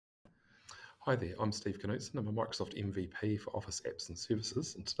Hi there, I'm Steve Knutson. I'm a Microsoft MVP for Office Apps and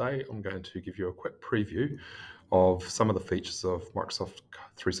Services, and today I'm going to give you a quick preview of some of the features of Microsoft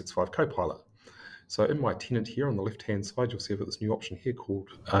 365 Copilot. So in my tenant here on the left-hand side, you'll see I've got this new option here called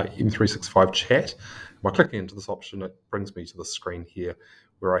M365 Chat. By clicking into this option, it brings me to the screen here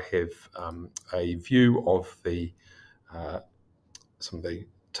where I have a view of some of the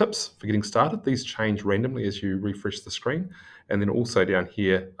tips for getting started. These change randomly as you refresh the screen. And then also down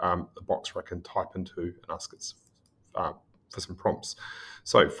here, the box where I can type into and ask it for some prompts.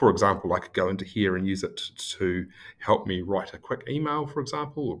 So for example, I could go into here and use it to help me write a quick email, for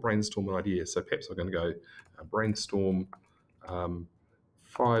example, or brainstorm an idea. So perhaps I'm going to go brainstorm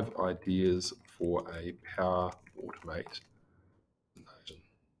 5 ideas for a Power Automate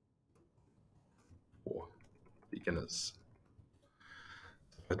for beginners.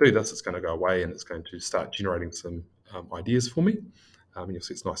 If I do this, it's going to go away and it's going to start generating some ideas for me. And you'll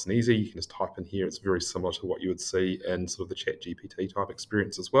see it's nice and easy. You can just type in here. It's very similar to what you would see in sort of the Chat GPT type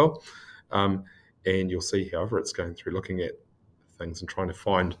experience as well. And you'll see, however, it's going through looking at things and trying to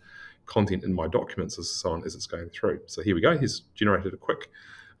find content in my documents and so on as it's going through. So here we go. He's generated a quick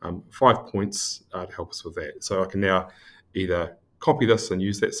 5 points to help us with that. So I can now either copy this and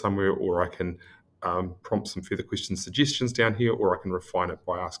use that somewhere, or I can prompt some further questions, suggestions down here, or I can refine it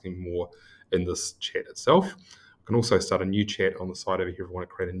by asking more in this chat itself. I can also start a new chat on the side over here if I want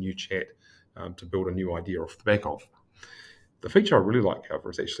to create a new chat to build a new idea off the back of. The feature I really like,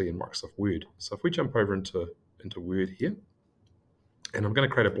 however, is actually in Microsoft Word. So if we jump over into Word here, and I'm going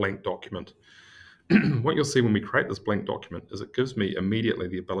to create a blank document, what you'll see when we create this blank document is it gives me immediately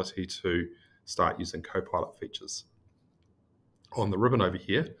the ability to start using Copilot features. On the ribbon over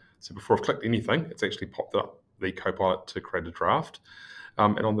here, so before I've clicked anything, it's actually popped up the Copilot to create a draft.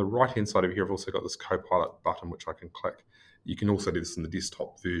 And on the right-hand side over here, I've also got this Copilot button, which I can click. You can also do this in the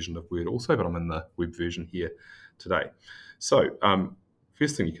desktop version of Word also, but I'm in the web version here today. So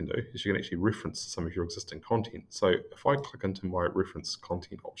first thing you can do is you can actually reference some of your existing content. So if I click into my reference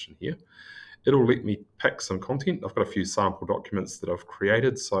content option here, it'll let me pick some content. I've got a few sample documents that I've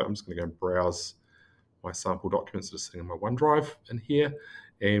created, so I'm just going to go and browse my sample documents that are sitting in my OneDrive in here.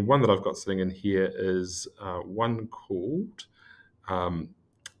 And one that I've got sitting in here is one called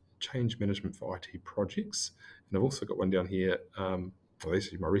Change Management for IT Projects. And I've also got one down here, well, this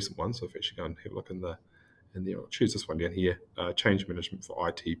is my recent one, so if I actually go and have a look in there, I'll choose this one down here, Change Management for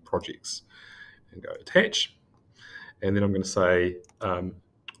IT Projects, and go attach. And then I'm going to say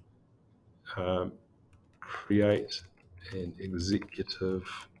create an executive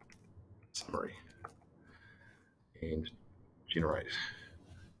summary and generate.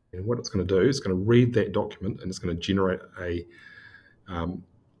 And what it's going to do is going to read that document and it's going to generate an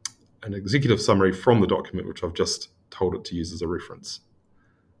executive summary from the document which I've just told it to use as a reference.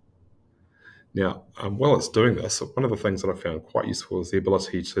 Now, while it's doing this, one of the things that I found quite useful is the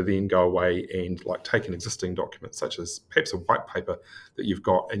ability to then go away and take an existing document, such as perhaps a white paper that you've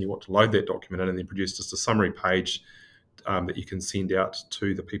got and you want to load that document in and then produce just a summary page that you can send out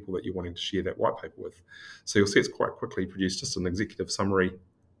to the people that you're wanting to share that white paper with. So you'll see it's quite quickly produced just an executive summary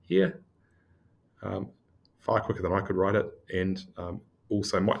here, far quicker than I could write it, and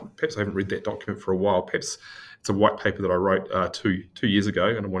also perhaps I haven't read that document for a while. Perhaps it's a white paper that I wrote two years ago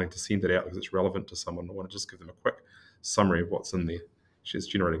and I'm wanting to send it out because it's relevant to someone. I want to just give them a quick summary of what's in there. She's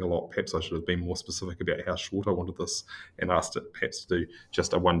generating a lot. Perhaps I should have been more specific about how short I wanted this and asked it perhaps to do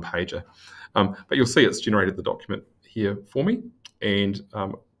just a one-pager. But you'll see it's generated the document here for me, and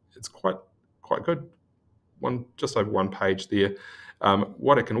it's quite good. Just over one page there.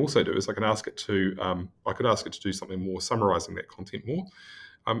 What I can also do is I could ask it to do something more, summarizing that content more.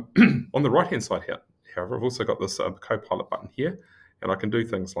 On the right-hand side here, however, I've also got this Copilot button here, and I can do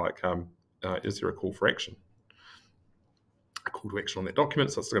things like, is there a call for action? A call to action on that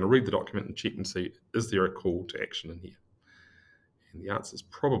document, so it's going to read the document and check and see, is there a call to action in here? And the answer is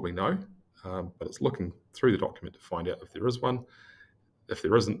probably no, but it's looking through the document to find out if there is one. If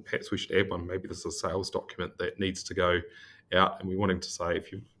there isn't, perhaps we should add one. Maybe this is a sales document that needs to go out, and we want him to say,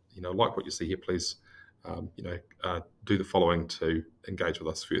 if you like what you see here, please do the following to engage with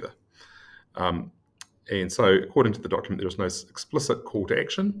us further. And so according to the document, there is no explicit call to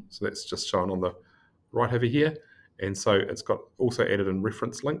action, so that's just shown on the right over here. And so it's got also added in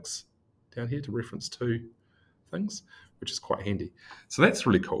reference links down here to reference to things, which is quite handy. So that's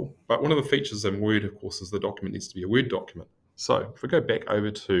really cool. But one of the features in Word, of course, is the document needs to be a Word document. So if we go back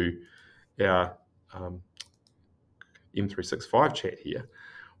over to our M365 chat here,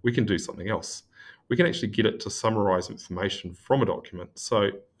 we can do something else. We can actually get it to summarize information from a document.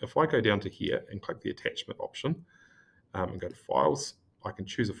 So if I go down to here and click the attachment option and go to Files, I can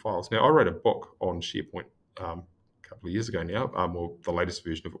choose a file. Now, I wrote a book on SharePoint a couple of years ago now. Well, the latest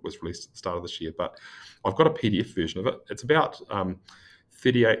version of it was released at the start of this year, but I've got a PDF version of it. It's about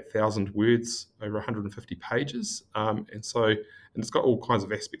 38,000 words, over 150 pages, and it's got all kinds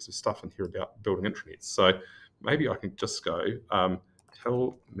of aspects of stuff in here about building intranets. So maybe I can just go,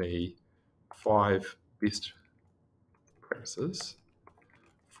 tell me 5 best practices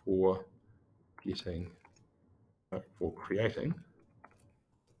for creating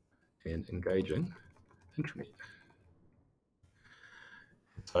and engaging intranet.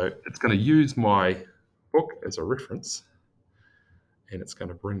 So it's going to use my book as a reference, and it's going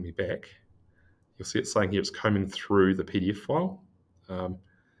to bring me back. You'll see it's saying here it's combing through the PDF file, and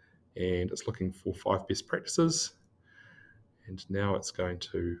it's looking for 5 best practices. And now it's going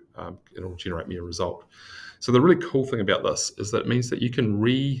to, it'll generate me a result. So the really cool thing about this is that it means that you can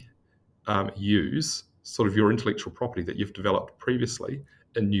reuse sort of your intellectual property that you've developed previously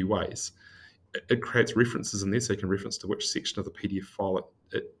in new ways. It creates references in there, so you can reference to which section of the PDF file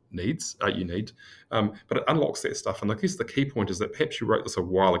you need, but it unlocks that stuff. And I guess the key point is that perhaps you wrote this a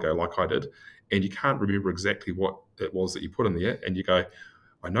while ago, like I did, and you can't remember exactly what it was that you put in there, and you go,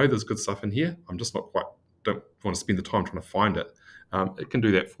 I know there's good stuff in here, I'm just don't want to spend the time trying to find it. It can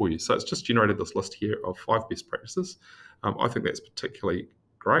do that for you. So it's just generated this list here of 5 best practices. I think that's particularly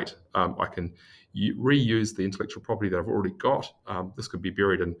great. I can reuse the intellectual property that I've already got. This could be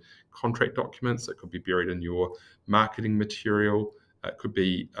buried in contract documents. It could be buried in your marketing material. It could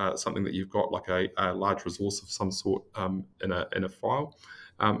be something that you've got, like a large resource of some sort in a file.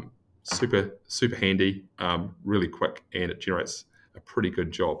 Super handy, really quick, and it generates a pretty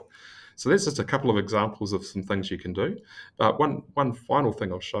good job. So that's just a couple of examples of some things you can do. But one final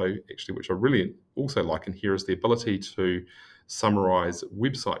thing I'll show, actually, which I really also like in here, is the ability to summarize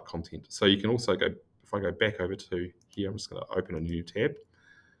website content. So you can also go, if I go back over to here, I'm just going to open a new tab,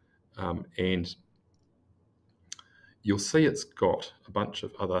 and you'll see it's got a bunch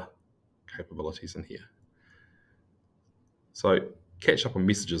of other capabilities in here. So catch up on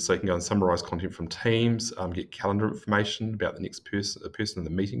messages, so you can go and summarize content from Teams, get calendar information about the next person in the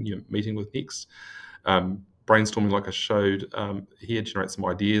meeting you're meeting with next. Brainstorming, like I showed here, generate some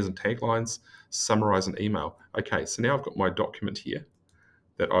ideas and taglines, summarize an email. Okay, so now I've got my document here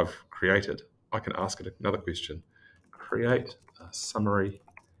that I've created. I can ask it another question. Create a summary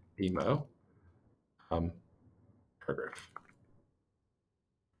email paragraph.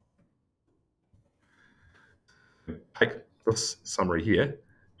 Take this summary here,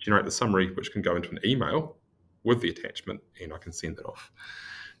 generate the summary, which can go into an email with the attachment, and I can send it off.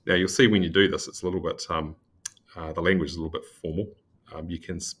 Now you'll see when you do this, it's a little bit, the language is a little bit formal. You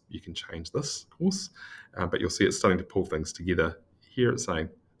can change this, of course, but you'll see it's starting to pull things together. Here it's saying,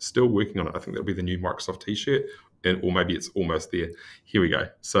 still working on it. I think that'll be the new Microsoft t-shirt, or maybe it's almost there. Here we go.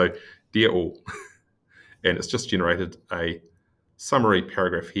 So, dear all, and it's just generated a summary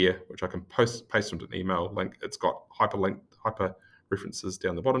paragraph here, which I can paste into an email link. It's got hyper references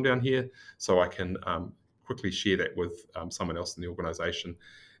down the bottom down here, so I can quickly share that with someone else in the organization,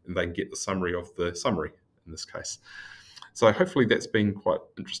 and they can get the summary of the summary in this case. So hopefully that's been quite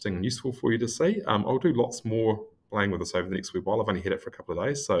interesting and useful for you to see. I'll do lots more playing with this over the next wee while. I've only had it for a couple of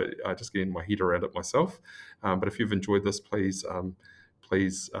days, so just getting my head around it myself. But if you've enjoyed this, please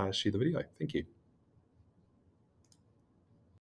share the video. Thank you.